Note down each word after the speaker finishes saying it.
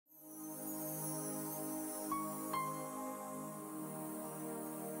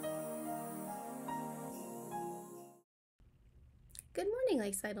Good morning,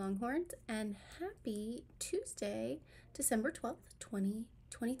 Lakeside Longhorns, and happy Tuesday, December 12th,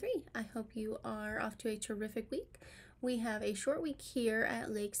 2023. I hope you are off to a terrific week. We have a short week here at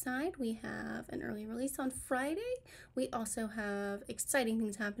Lakeside. We have an early release on Friday. We also have exciting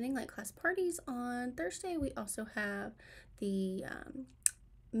things happening like class parties on Thursday. We also have the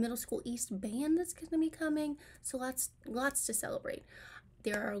Middle School East Band that's going to be coming, so lots to celebrate.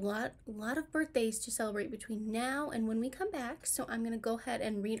 There are a lot of birthdays to celebrate between now and when we come back, so I'm going to go ahead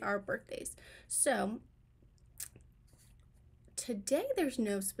and read our birthdays. So today there's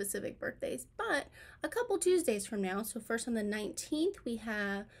no specific birthdays, but a couple Tuesdays from now, so first on the 19th, we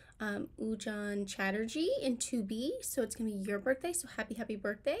have Ujan Chatterjee in 2B, so it's going to be your birthday, so happy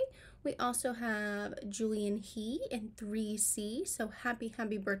birthday. We also have Julian He in 3C, so happy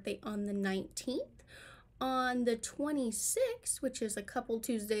birthday on the 19th. On the 26th, which is a couple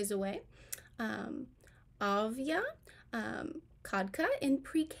Tuesdays away, Avya Kadka in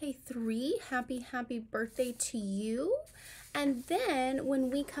pre-K 3, happy birthday to you. And then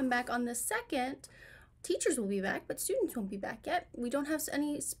when we come back on the 2nd, teachers will be back, but students won't be back yet. We don't have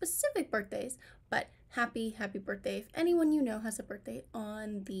any specific birthdays, but happy birthday if anyone you know has a birthday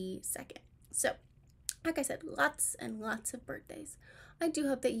on the 2nd. So, like I said, lots and lots of birthdays. I do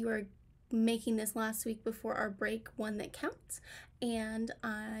hope that you are making this last week before our break one that counts, and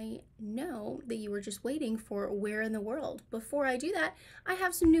I know that you were just waiting for where in the world. Before I do that, I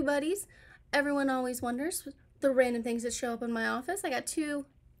have some new buddies. Everyone always wonders the random things that show up in my office. I got two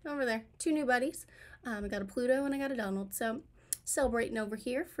over there, two new buddies. I got a Pluto and I got a Donald, so celebrating over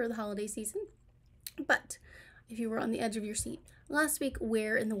here for the holiday season. But if you were on the edge of your seat last week,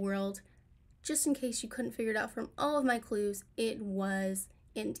 where in the world, just in case you couldn't figure it out from all of my clues, it was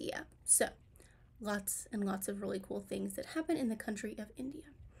India. So lots and lots of really cool things that happen in the country of India.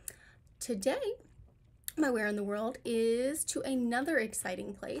 Today, my where in the world is to another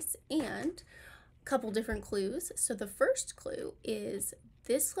exciting place and a couple different clues. So the first clue is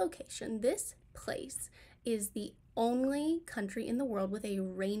this location, this place is the only country in the world with a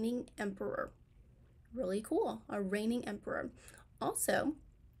reigning emperor. Really cool, a reigning emperor. Also,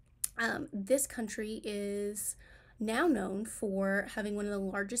 this country is now known for having one of the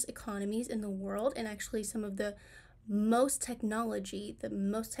largest economies in the world, and actually some of the most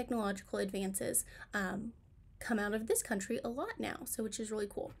technological advances come out of this country a lot now, so which is really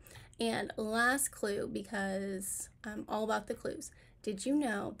cool. And last clue, because I'm all about the clues. Did you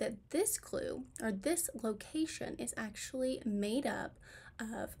know that this clue, or this location, is actually made up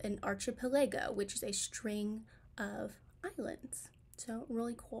of an archipelago, which is a string of islands? So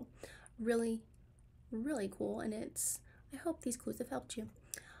really cool. Really cool, and I hope these clues have helped you.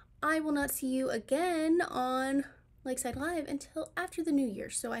 I will not see you again on Lakeside Live until after the new year,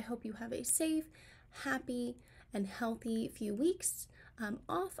 so I hope you have a safe, happy, and healthy few weeks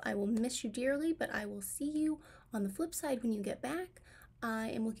off. I will miss you dearly, but I will see you on the flip side when you get back. I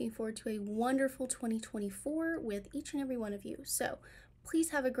am looking forward to a wonderful 2024 with each and every one of you, so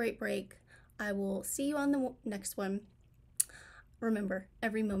please have a great break. I will see you on the next one. Remember,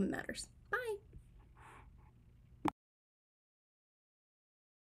 every moment matters. Bye.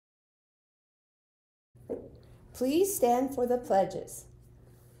 Please stand for the pledges.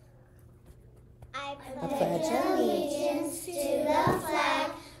 I pledge allegiance to the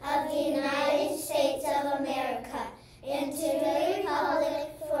flag of the United States of America and to the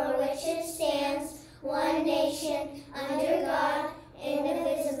republic for which it stands, one nation, under God,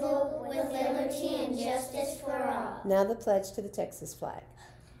 indivisible, with liberty and justice for all. Now the pledge to the Texas flag.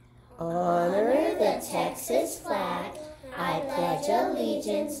 Honor the Texas flag. I pledge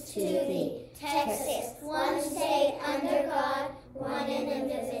allegiance to thee. Texas, one state under God, one and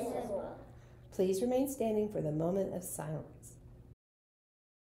indivisible. Please remain standing for the moment of silence.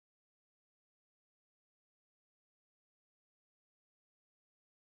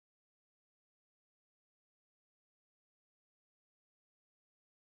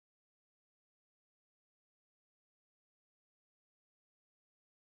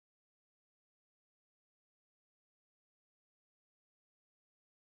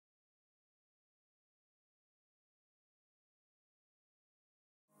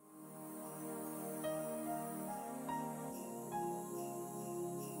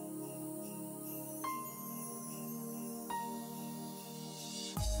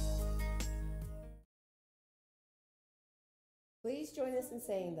 Please join us in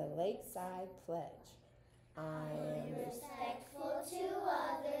saying the Lakeside Pledge. I am respectful to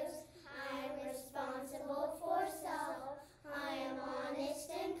others. I am responsible